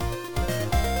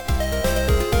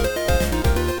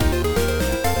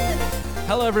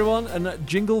Hello, everyone, and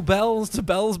jingle bells to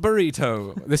Bell's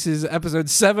Burrito. This is episode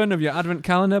 7 of your Advent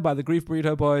Calendar by the Grief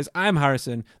Burrito Boys. I'm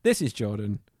Harrison. This is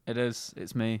Jordan. It is.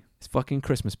 It's me. It's fucking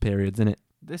Christmas periods, isn't it?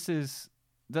 This is...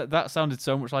 That sounded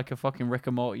so much like a fucking Rick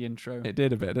and Morty intro. It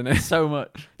did a bit, didn't it? So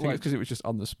much. I think it's because it was just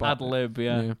on the spot. Ad lib,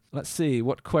 yeah. Let's see,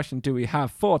 what question do we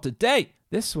have for today?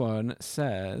 This one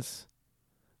says,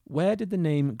 where did the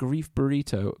name Grief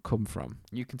Burrito come from?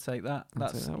 You can take that. I'll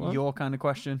That's take that one. your kind of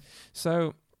question.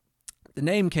 So, the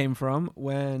name came from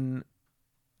when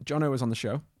Jono was on the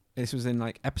show. This was in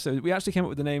like episode... We actually came up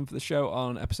with the name for the show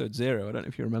on episode 0. I don't know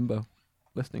if you remember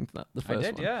listening to that, the first one.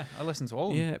 I did, yeah. I listened to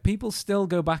all of them. Yeah, people still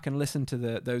go back and listen to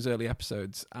those early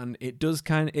episodes, and it does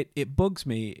it bugs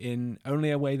me in only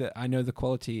a way that I know the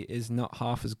quality is not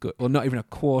half as good, or not even a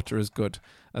quarter as good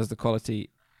as the quality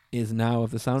is now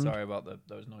of the sound. Sorry about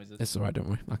those noises. It's all right, don't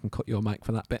worry. I can cut your mic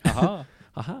for that bit. Aha.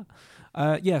 Aha.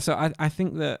 Yeah, so I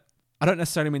think that I don't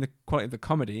necessarily mean the quality of the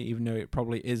comedy, even though it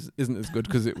probably isn't as good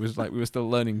because it was like we were still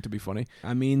learning to be funny.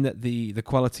 I mean that the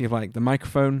quality of like the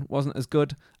microphone wasn't as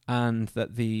good, and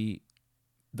that the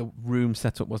room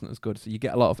setup wasn't as good. So you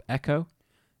get a lot of echo.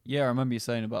 Yeah, I remember you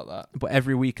saying about that. But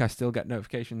every week I still get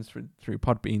notifications through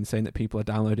Podbean saying that people are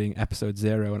downloading episode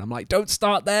 0, and I'm like, don't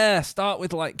start there. Start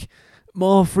with like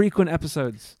more frequent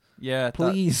episodes. Yeah,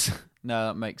 please.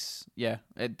 That makes... Yeah,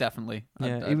 it definitely...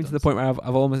 Yeah, even to the point where I've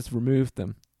almost removed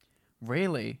them.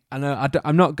 Really? I know.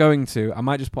 I'm not going to. I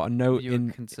might just put a note in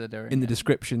the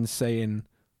description saying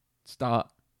start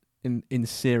in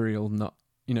serial, not,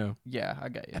 Yeah, I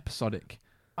get you. episodic.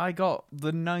 I got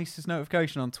the nicest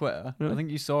notification on Twitter. Really? I think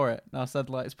you saw it. And I said,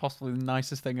 like, it's possibly the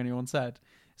nicest thing anyone said.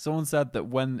 Someone said that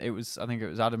when it was, I think it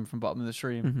was Adam from Bottom of the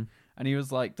Stream, Mm-hmm. and he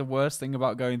was like, the worst thing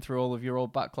about going through all of your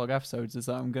old backlog episodes is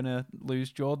that I'm going to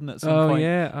lose Jordan at some point. Oh,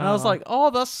 yeah. And I was like, oh,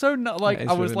 that's so like, That is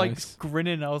I was really like nice.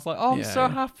 grinning. I was like, oh, I'm so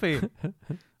happy.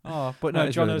 Oh, but no, That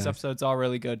is really Jono's nice. episodes are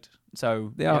really good.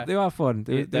 So They are fun.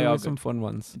 They are are some fun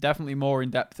ones. definitely more in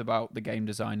depth about the game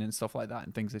design and stuff like that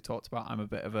and things they talked about.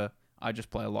 I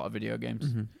just play a lot of video games.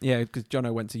 Mm-hmm. Yeah, because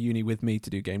Jono went to uni with me to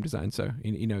do game design, so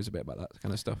he knows a bit about that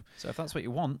kind of stuff. So if that's what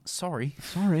you want, sorry.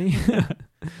 Better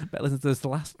listen to those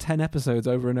last 10 episodes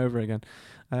over and over again.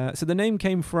 So the name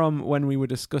came from when we were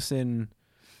discussing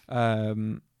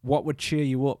what would cheer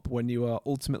you up when you are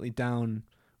ultimately down,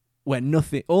 where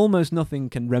almost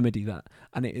nothing can remedy that.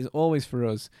 And it is always, for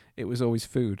us, it was always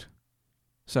food.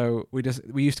 So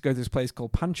we used to go to this place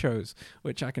called Pancho's,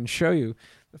 which I can show you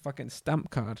the fucking stamp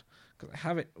card because I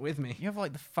have it with me. You have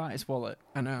like the fattest wallet.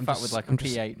 I know. With like a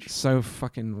PH. So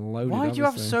fucking loaded. Why do you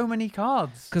have so many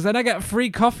cards? Because then I get free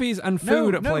coffees and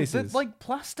food at places. They're like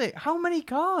plastic. How many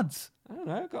cards? I don't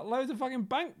know. I've got loads of fucking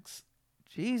banks.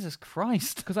 Jesus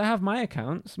Christ. Because I have my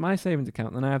accounts, my savings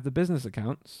account, then I have the business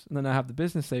accounts, and then I have the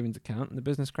business savings account and the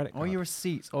business credit card. All your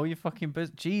receipts, all your fucking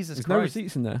Jesus There's Christ. no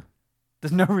receipts in there.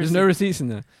 There's no receipts. There's no receipts in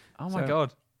there. Oh my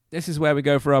God. This is where we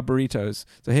go for our burritos.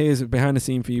 So here's behind the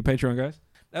scene for you Patreon guys.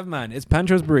 Never mind, it's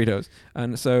Pancho's Burritos.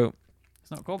 And so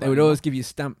it's not called they would always give you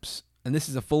stamps. And this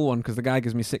is a full one because the guy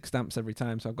gives me 6 stamps every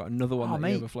time. So I've got another one that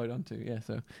he overflowed onto. Yeah,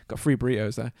 so got free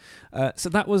burritos there. So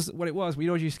that was what it was. We'd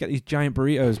always used to get these giant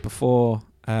burritos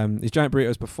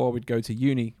before we'd go to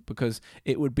uni because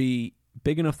it would be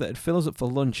big enough that it'd fill us up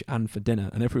for lunch and for dinner.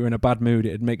 And if we were in a bad mood,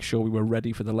 it'd make sure we were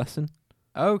ready for the lesson.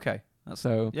 Okay.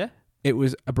 It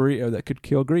was a burrito that could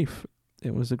cure grief.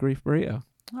 It was a grief burrito.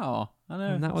 Oh, I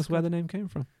know. And that was where the name came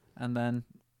from. And then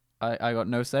I got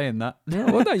no say in that. No,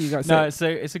 well, no, you got no, it's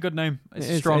a good name. It's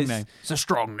a strong name. It's a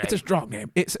strong name. It's a strong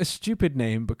name. It's a stupid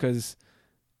name because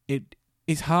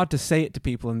it's hard to say it to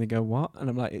people and they go, what? And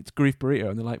I'm like, it's grief burrito.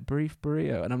 And they're like, brief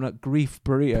burrito. And I'm like, grief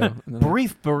burrito.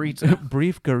 Brief burrito.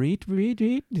 Brief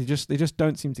burrito. They just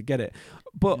don't seem to get it.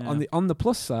 But on the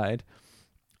plus side,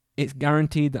 it's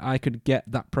guaranteed that I could get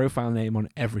that profile name on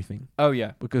everything. Oh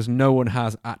yeah, because no one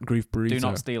has @Grief Burrito. Do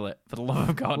not steal it, for the love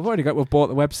of God. We've bought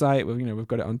the website. We've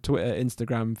got it on Twitter,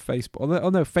 Instagram, Facebook.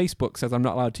 Although Facebook says I'm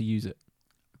not allowed to use it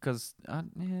because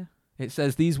it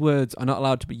says these words are not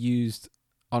allowed to be used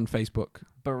on Facebook.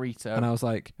 Burrito. And I was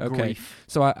like, okay. Grief.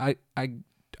 So I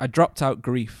dropped out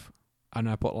grief and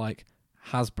I put like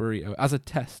has burrito as a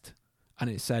test, and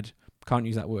it said can't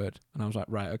use that word. And I was like,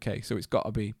 right, okay, so it's got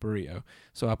to be burrito.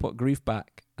 So I put grief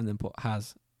back and then put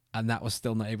has, and that was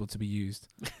still not able to be used.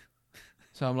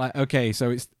 So I'm like, okay,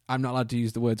 so I'm not allowed to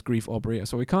use the words grief or burrito.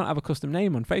 So we can't have a custom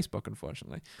name on Facebook,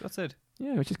 unfortunately. That's it.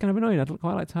 Yeah, which is kind of annoying. I'd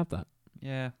quite like to have that.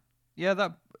 Yeah. Yeah,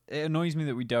 it annoys me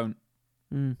that we don't.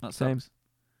 That same. Sucks.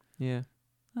 Yeah.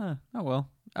 Oh well.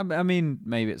 I mean,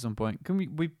 maybe at some point. Can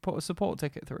we put a support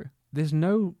ticket through? There's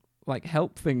no like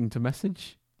help thing to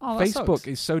message. Oh, that Facebook sucks.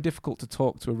 is so difficult to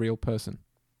talk to a real person.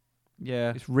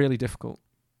 Yeah. It's really difficult.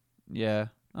 Yeah.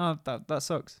 Oh, that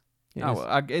sucks. It Oh, is.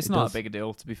 well, it's It not does. a big a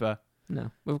deal, to be fair.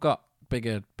 No, we've got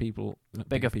bigger people. not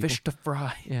Bigger people. fish to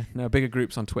fry. Yeah, no, bigger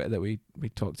groups on Twitter that we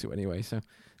talk to anyway. So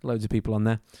loads of people on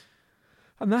there.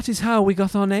 And that is how we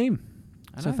got our name.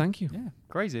 I So know. thank you. Yeah,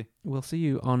 crazy. We'll see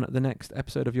you on the next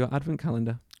episode of your Advent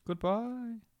Calendar.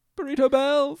 Goodbye. Burrito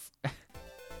bells!